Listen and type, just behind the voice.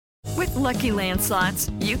Lucky Land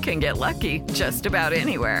Slots, you can get lucky just about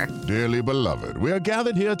anywhere. Dearly beloved, we are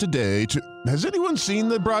gathered here today to... Has anyone seen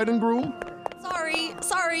the bride and groom?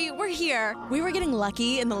 Sorry, we're here. We were getting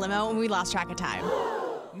lucky in the limo and we lost track of time.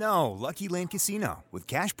 No, Lucky Land Casino, with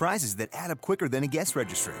cash prizes that add up quicker than a guest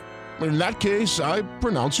registry. In that case, I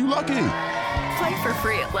pronounce you lucky. Play for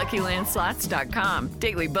free at LuckyLandSlots.com.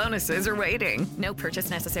 Daily bonuses are waiting. No purchase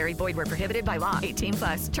necessary. Void where prohibited by law.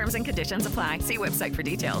 18+. Terms and conditions apply. See website for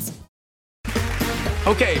details.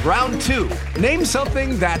 Okay, round two. Name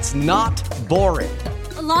something that's not boring.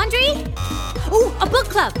 A laundry? Ooh, a book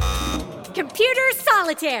club. Computer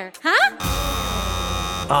solitaire, huh?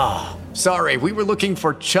 Ah, sorry, we were looking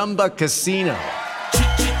for Chumba Casino.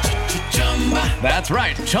 That's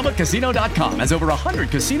right, ChumbaCasino.com has over 100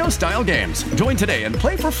 casino-style games. Join today and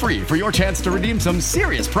play for free for your chance to redeem some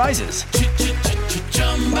serious prizes.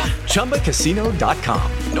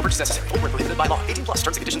 ChumbaCasino.com. No purchase necessary. Void where prohibited by law. 18+. Terms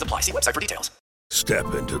and conditions apply. See website for details.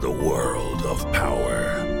 Step into the world of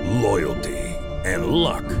power, loyalty, and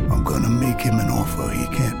luck. I'm gonna make him an offer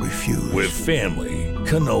he can't refuse. With family,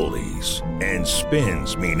 cannolis, and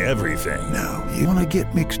spins mean everything. Now, you wanna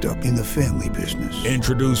get mixed up in the family business.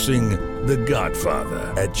 Introducing The Godfather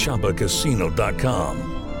at ChumbaCasino.com.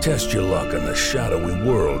 Test your luck in the shadowy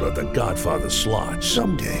world of The Godfather slot.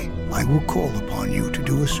 Someday, I will call upon you to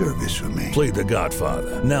do a service for me. Play The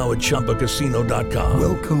Godfather, now at ChumbaCasino.com.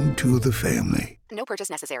 Welcome to the family. No purchase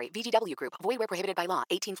necessary. VGW Group. Void where prohibited by law.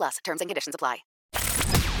 18+. Terms and conditions apply.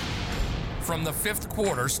 From the Fifth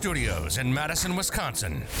Quarter Studios in Madison,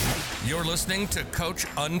 Wisconsin, you're listening to Coach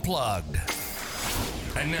Unplugged.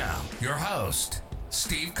 And now, your host,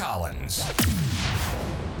 Steve Collins.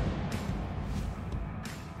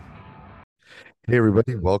 Hey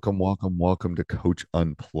everybody, welcome to Coach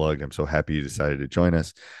Unplugged. I'm so happy you decided to join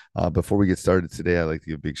us. Before we get started today, I'd like to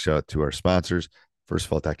give a big shout out to our sponsors. First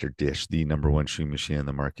of all, Dr. Dish, the #1 shoe machine in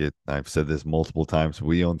the market. I've said this multiple times.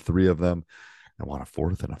 We own 3 of them. I want a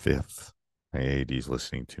 4th and a 5th. My AAD's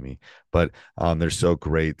listening to me, but they're so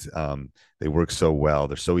great. They work so well.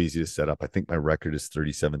 They're so easy to set up. I think my record is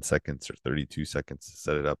 37 seconds or 32 seconds to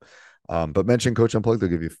set it up. But mention Coach Unplugged, they'll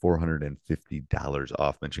give you $450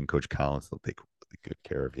 off. Mention Coach Collins, they'll take really good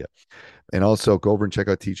care of you. And also go over and check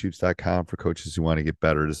out teachhoops.com for coaches who want to get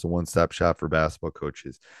better. This is a one-stop shop for basketball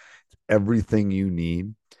coaches. It's everything you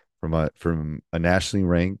need from a nationally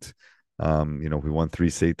ranked. We won 3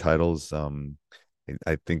 state titles.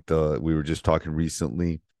 I think we were just talking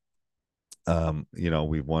recently.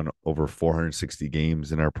 We've won over 460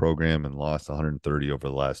 games in our program and lost 130 over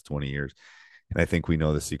the last 20 years. And I think we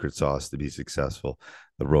know the secret sauce to be successful,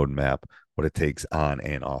 the roadmap, what it takes on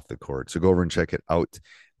and off the court. So go over and check it out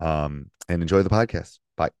and enjoy the podcast.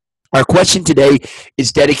 Bye. Our question today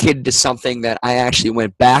is dedicated to something that I actually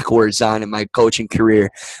went backwards on in my coaching career.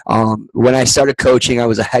 When I started coaching, I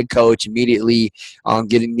was a head coach immediately,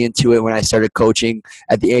 getting into it when I started coaching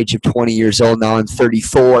at the age of 20 years old. Now I'm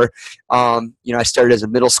 34. I started as a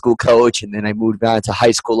middle school coach, and then I moved on to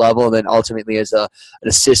high school level, and then ultimately as an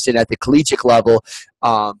assistant at the collegiate level.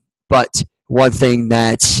 But one thing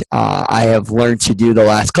that I have learned to do the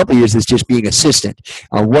last couple of years is just being assistant.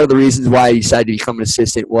 One of the reasons why I decided to become an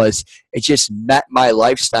assistant was it just met my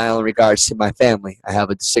lifestyle in regards to my family. I have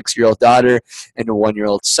a 6-year-old daughter and a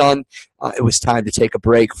 1-year-old son. It was time to take a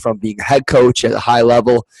break from being a head coach at a high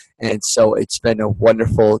level, and so it's been a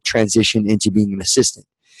wonderful transition into being an assistant.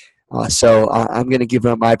 So I'm going to give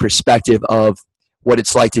my perspective of what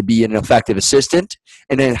it's like to be an effective assistant,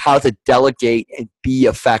 and then how to delegate and be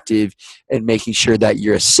effective in making sure that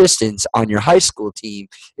your assistants on your high school team,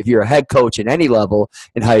 if you're a head coach at any level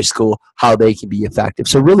in high school, how they can be effective.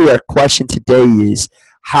 So really our question today is,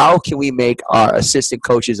 how can we make our assistant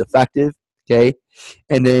coaches effective, okay?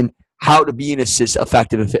 And then how to be an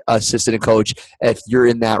effective assistant and coach if you're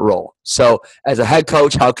in that role. So as a head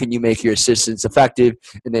coach, how can you make your assistants effective?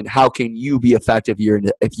 And then how can you be effective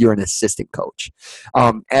if you're an assistant coach?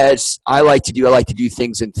 As I like to do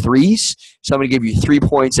things in 3s. So I'm going to give you 3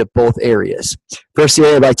 points at both areas. First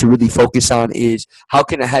area I'd like to really focus on is how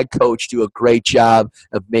can a head coach do a great job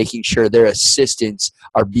of making sure their assistants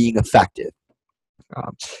are being effective?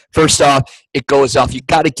 First off, it goes off. You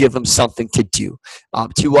got to give them something to do.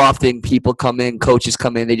 Too often, coaches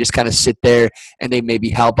come in, they just kind of sit there and they maybe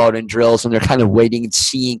help out in drills, and they're kind of waiting and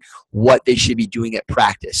seeing what they should be doing at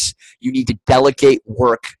practice. You need to delegate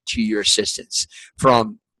work to your assistants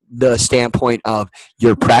from the standpoint of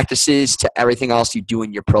your practices to everything else you do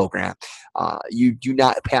in your program. You do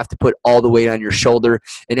not have to put all the weight on your shoulder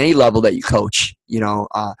in any level that you coach.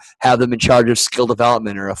 Have them in charge of skill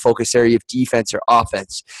development or a focus area of defense or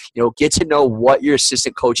offense. Get to know what your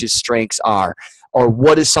assistant coach's strengths are. or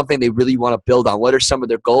what is something they really want to build on? What are some of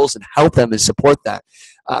their goals, and help them and support that.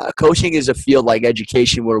 Coaching is a field like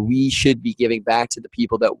education where we should be giving back to the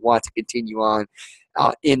people that want to continue on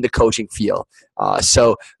in the coaching field.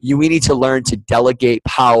 So we need to learn to delegate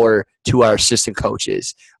power to our assistant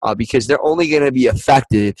coaches because they're only going to be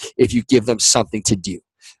effective if you give them something to do.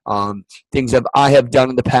 Things that I have done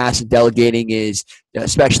in the past in delegating is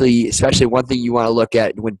especially one thing you want to look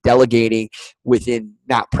at when delegating within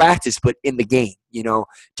not practice but in the game.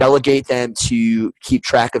 Delegate them to keep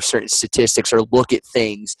track of certain statistics or look at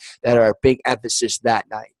things that are a big emphasis that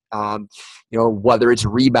night. Whether it's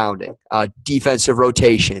rebounding, defensive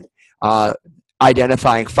rotation,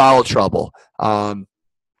 identifying foul trouble,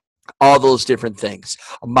 all those different things,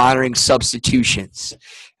 monitoring substitutions.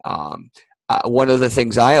 One of the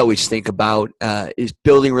things I always think about is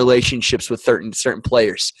building relationships with certain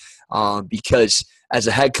players because as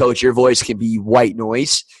a head coach, your voice can be white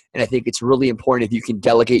noise. And I think it's really important if you can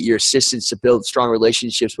delegate your assistants to build strong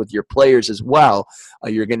relationships with your players as well,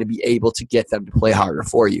 you're going to be able to get them to play harder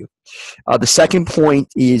for you. The second point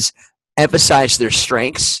is emphasize their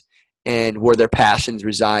strengths and where their passions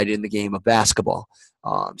reside in the game of basketball.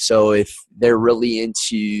 So if they're really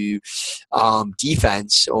into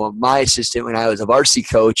defense, or my assistant when I was a varsity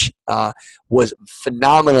coach was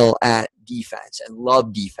phenomenal at defense and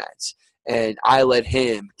loved defense. And I let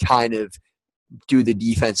him kind of do the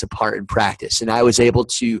defensive part in practice. And I was able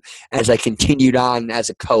to, as I continued on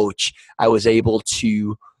as a coach, I was able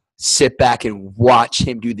to sit back and watch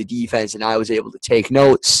him do the defense, and I was able to take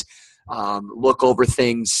notes, look over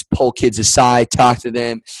things, pull kids aside, talk to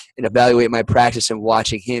them, and evaluate my practice and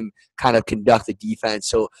watching him kind of conduct the defense.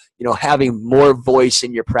 So, having more voice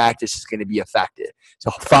in your practice is going to be effective.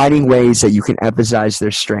 So finding ways that you can emphasize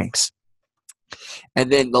their strengths. And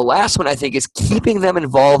then the last one, I think, is keeping them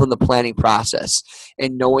involved in the planning process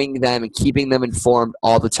and knowing them and keeping them informed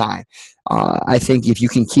all the time. I think if you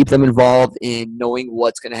can keep them involved in knowing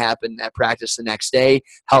what's going to happen at practice the next day,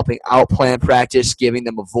 helping out plan practice, giving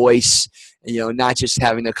them a voice, not just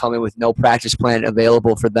having them come in with no practice plan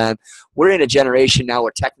available for them. We're in a generation now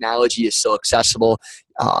where technology is so accessible.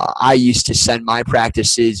 I used to send my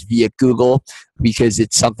practices via Google because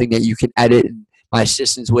it's something that you can edit, and my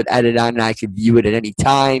assistants would edit on, and I could view it at any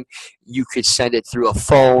time. You could send it through a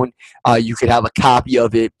phone. You could have a copy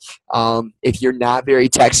of it. If you're not very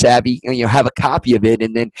tech savvy, have a copy of it.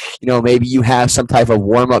 And then, maybe you have some type of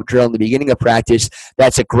warm-up drill in the beginning of practice.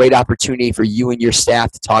 That's a great opportunity for you and your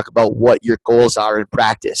staff to talk about what your goals are in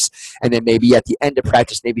practice. And then maybe at the end of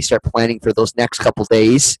practice, maybe start planning for those next couple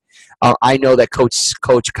days. I know that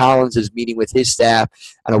Coach Collins is meeting with his staff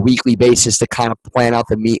on a weekly basis to kind of plan out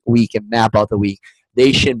the week and map out the week.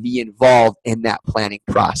 They should be involved in that planning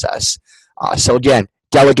process. So again,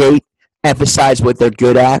 delegate, emphasize what they're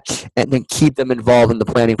good at, and then keep them involved in the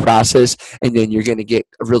planning process, and then you're going to get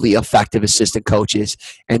really effective assistant coaches.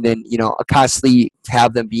 And then, constantly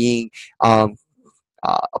have them being a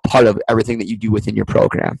part of everything that you do within your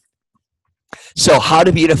program. So how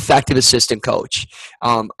to be an effective assistant coach.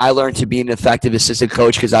 I learned to be an effective assistant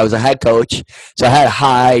coach because I was a head coach, so I had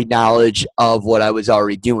high knowledge of what I was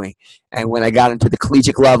already doing. And when I got into the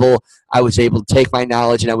collegiate level, I was able to take my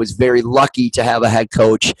knowledge, and I was very lucky to have a head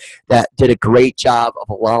coach that did a great job of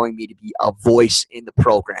allowing me to be a voice in the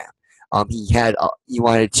program. He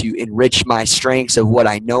wanted to enrich my strengths of what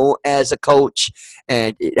I know as a coach,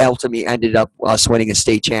 and it ultimately ended up us winning a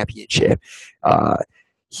state championship.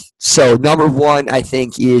 So number one, I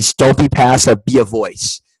think, is don't be passive, be a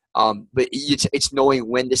voice. But it's knowing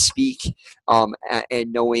when to speak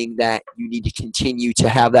and knowing that you need to continue to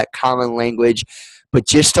have that common language. But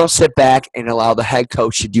just don't sit back and allow the head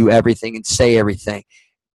coach to do everything and say everything.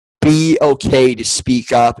 Be okay to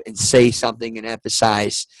speak up and say something and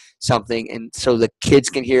emphasize something, and so the kids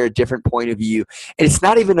can hear a different point of view. And it's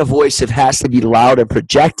not even a voice that has to be loud and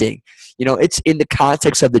projecting. It's in the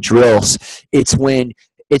context of the drills. It's when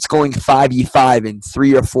it's going 5v5 and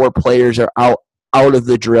 3 or 4 players are out of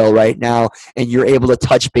the drill right now, and you're able to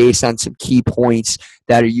touch base on some key points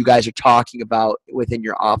that you guys are talking about within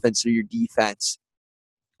your offense or your defense,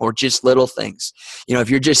 or just little things. If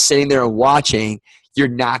you're just sitting there and watching, you're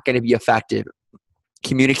not going to be effective.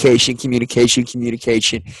 Communication,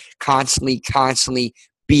 constantly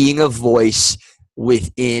being a voice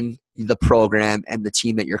within the program and the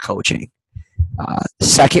team that you're coaching.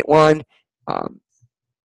 Second one,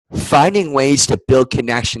 finding ways to build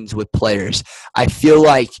connections with players. I feel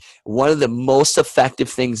like one of the most effective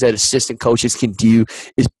things that assistant coaches can do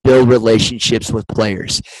is build relationships with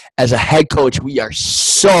players. As a head coach, we are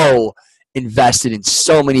so invested in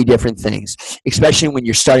so many different things, especially when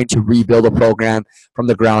you're starting to rebuild a program from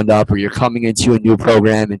the ground up, or you're coming into a new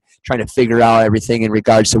program and trying to figure out everything in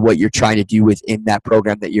regards to what you're trying to do within that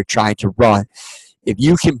program that you're trying to run. If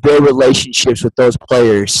you can build relationships with those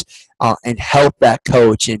players and help that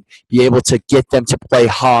coach and be able to get them to play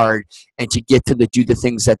hard and to get them to do the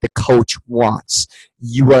things that the coach wants,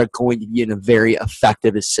 you are going to be a very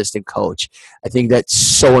effective assistant coach. I think that's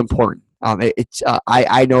so important.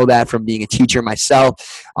 I know that from being a teacher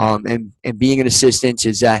myself, and being an assistant,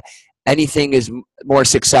 is that anything is more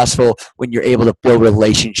successful when you're able to build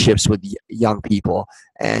relationships with young people.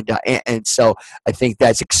 And so I think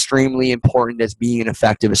that's extremely important as being an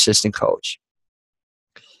effective assistant coach.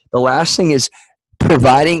 The last thing is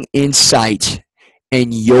providing insight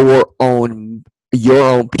and your own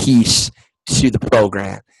piece to the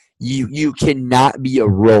program. You cannot be a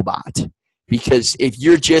robot, because if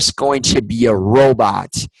you're just going to be a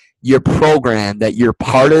robot, your program that you're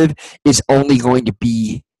part of is only going to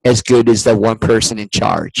be as good as the one person in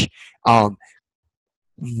charge.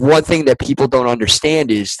 One thing that people don't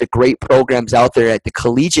understand is the great programs out there at the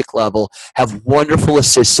collegiate level have wonderful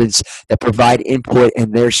assistants that provide input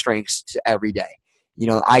and their strengths to every day. You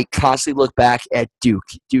know, I constantly look back at Duke.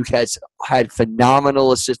 Duke has had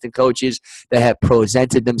phenomenal assistant coaches that have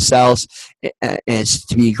presented themselves as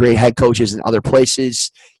to be great head coaches in other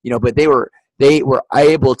places. You know, but they were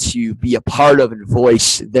able to be a part of and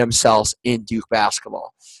voice themselves in Duke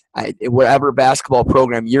basketball. Whatever basketball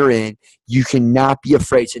program you're in, you cannot be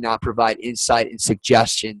afraid to not provide insight and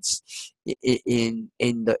suggestions in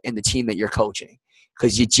the team that you're coaching,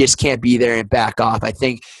 because you just can't be there and back off. I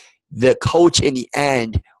think the coach in the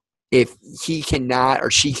end, if he cannot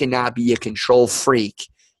or she cannot be a control freak,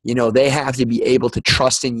 you know, they have to be able to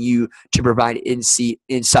trust in you to provide insight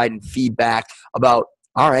and feedback about,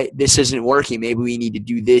 all right, this isn't working. Maybe we need to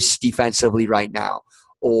do this defensively right now.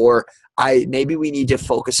 Or maybe we need to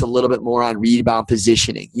focus a little bit more on rebound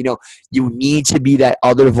positioning. You know, you need to be that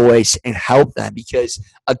other voice and help them, because,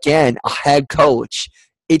 again, a head coach,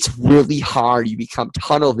 it's really hard. You become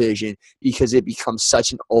tunnel vision because it becomes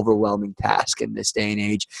such an overwhelming task in this day and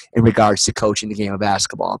age in regards to coaching the game of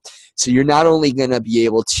basketball. So you're not only going to be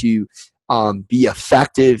able to be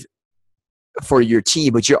effective for your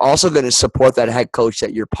team, but you're also going to support that head coach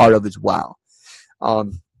that you're part of as well.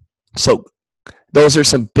 So those are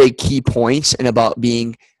some big key points and about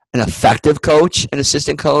being an effective coach, an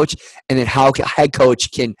assistant coach, and then how a head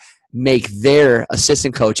coach can make their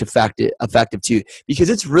assistant coach effective too, because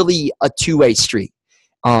it's really a two-way street.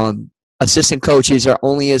 Assistant coaches are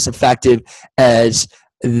only as effective as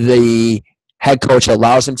the head coach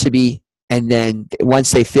allows them to be, and then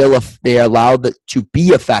once they feel if they are allowed to be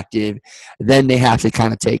effective, then they have to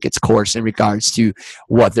kind of take its course in regards to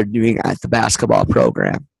what they're doing at the basketball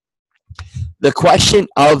program. The question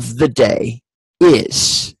of the day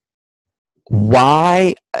is,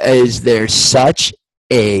 why is there such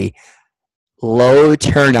a low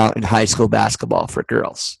turnout in high school basketball for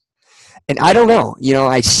girls? And I don't know. You know,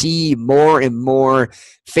 I see more and more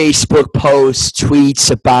Facebook posts,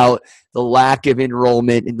 tweets about the lack of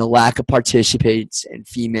enrollment and the lack of participants and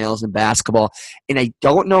females in basketball, and I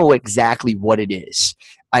don't know exactly what it is.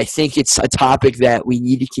 I think it's a topic that we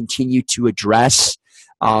need to continue to address.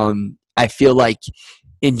 I feel like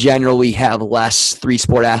in general we have less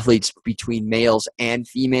three-sport athletes between males and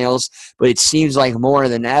females, but it seems like more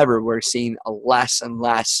than ever we're seeing a less and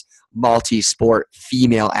less multi-sport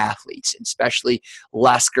female athletes, especially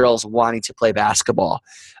less girls wanting to play basketball.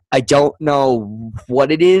 I don't know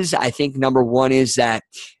what it is. I think number one is that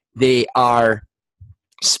they are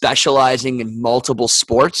specializing in multiple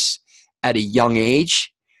sports at a young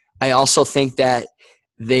age. I also think that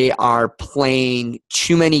they are playing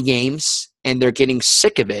too many games and they're getting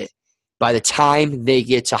sick of it. By the time they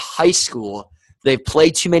get to high school, they've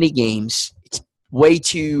played too many games. It's way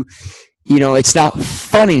too, it's not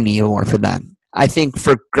fun anymore for them. I think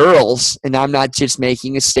for girls, and I'm not just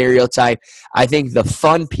making a stereotype, I think the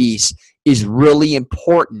fun piece is really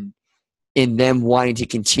important in them wanting to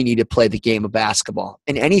continue to play the game of basketball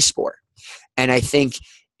in any sport. And I think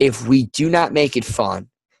if we do not make it fun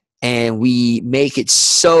and we make it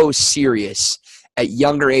so serious at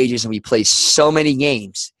younger ages and we play so many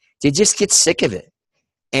games, they just get sick of it.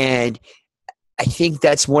 And I think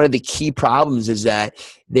that's one of the key problems is that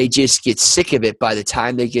they just get sick of it by the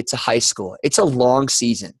time they get to high school. It's a long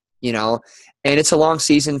season, and it's a long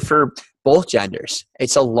season for both genders.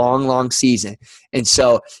 It's a long, long season. And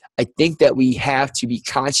so I think that we have to be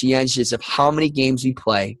conscientious of how many games we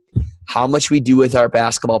play, how much we do with our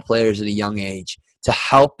basketball players at a young age, to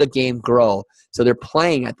help the game grow so they're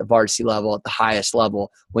playing at the varsity level, at the highest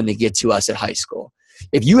level when they get to us at high school.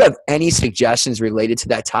 If you have any suggestions related to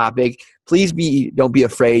that topic, please don't be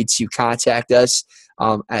afraid to contact us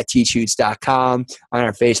at teachhoots.com, on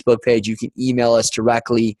our Facebook page. You can email us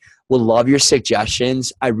directly. We'll love your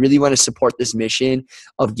suggestions. I really want to support this mission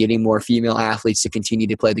of getting more female athletes to continue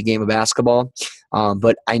to play the game of basketball.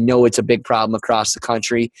 But I know it's a big problem across the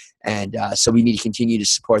country, and so we need to continue to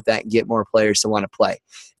support that and get more players to want to play.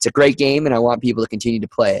 It's a great game, and I want people to continue to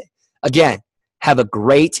play it. Again, have a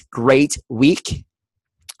great, great week.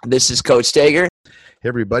 This is Coach Stager. Hey,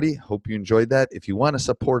 everybody. Hope you enjoyed that. If you want to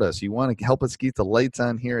support us, you want to help us keep the lights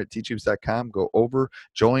on here at teachhoops.com, go over,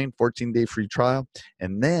 join, 14-day free trial,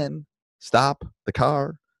 and then stop the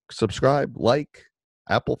car, subscribe, like,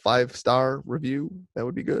 Apple 5-star review. That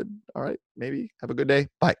would be good. All right. Maybe. Have a good day.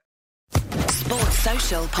 Bye. Sports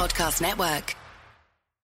Social Podcast Network.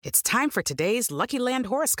 It's time for today's Lucky Land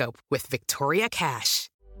horoscope with Victoria Cash.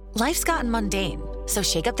 Life's gotten mundane, so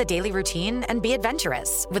shake up the daily routine and be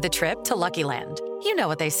adventurous with a trip to Lucky Land. You know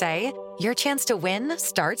what they say, your chance to win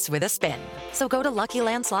starts with a spin. So go to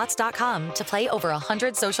LuckyLandSlots.com to play over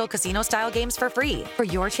 100 social casino-style games for free for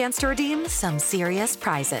your chance to redeem some serious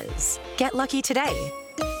prizes. Get lucky today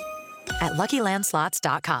at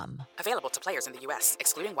LuckyLandSlots.com. Available to players in the U.S.,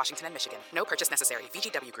 excluding Washington and Michigan. No purchase necessary.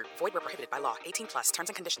 VGW Group. Void where prohibited by law. 18+. Terms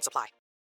and conditions apply.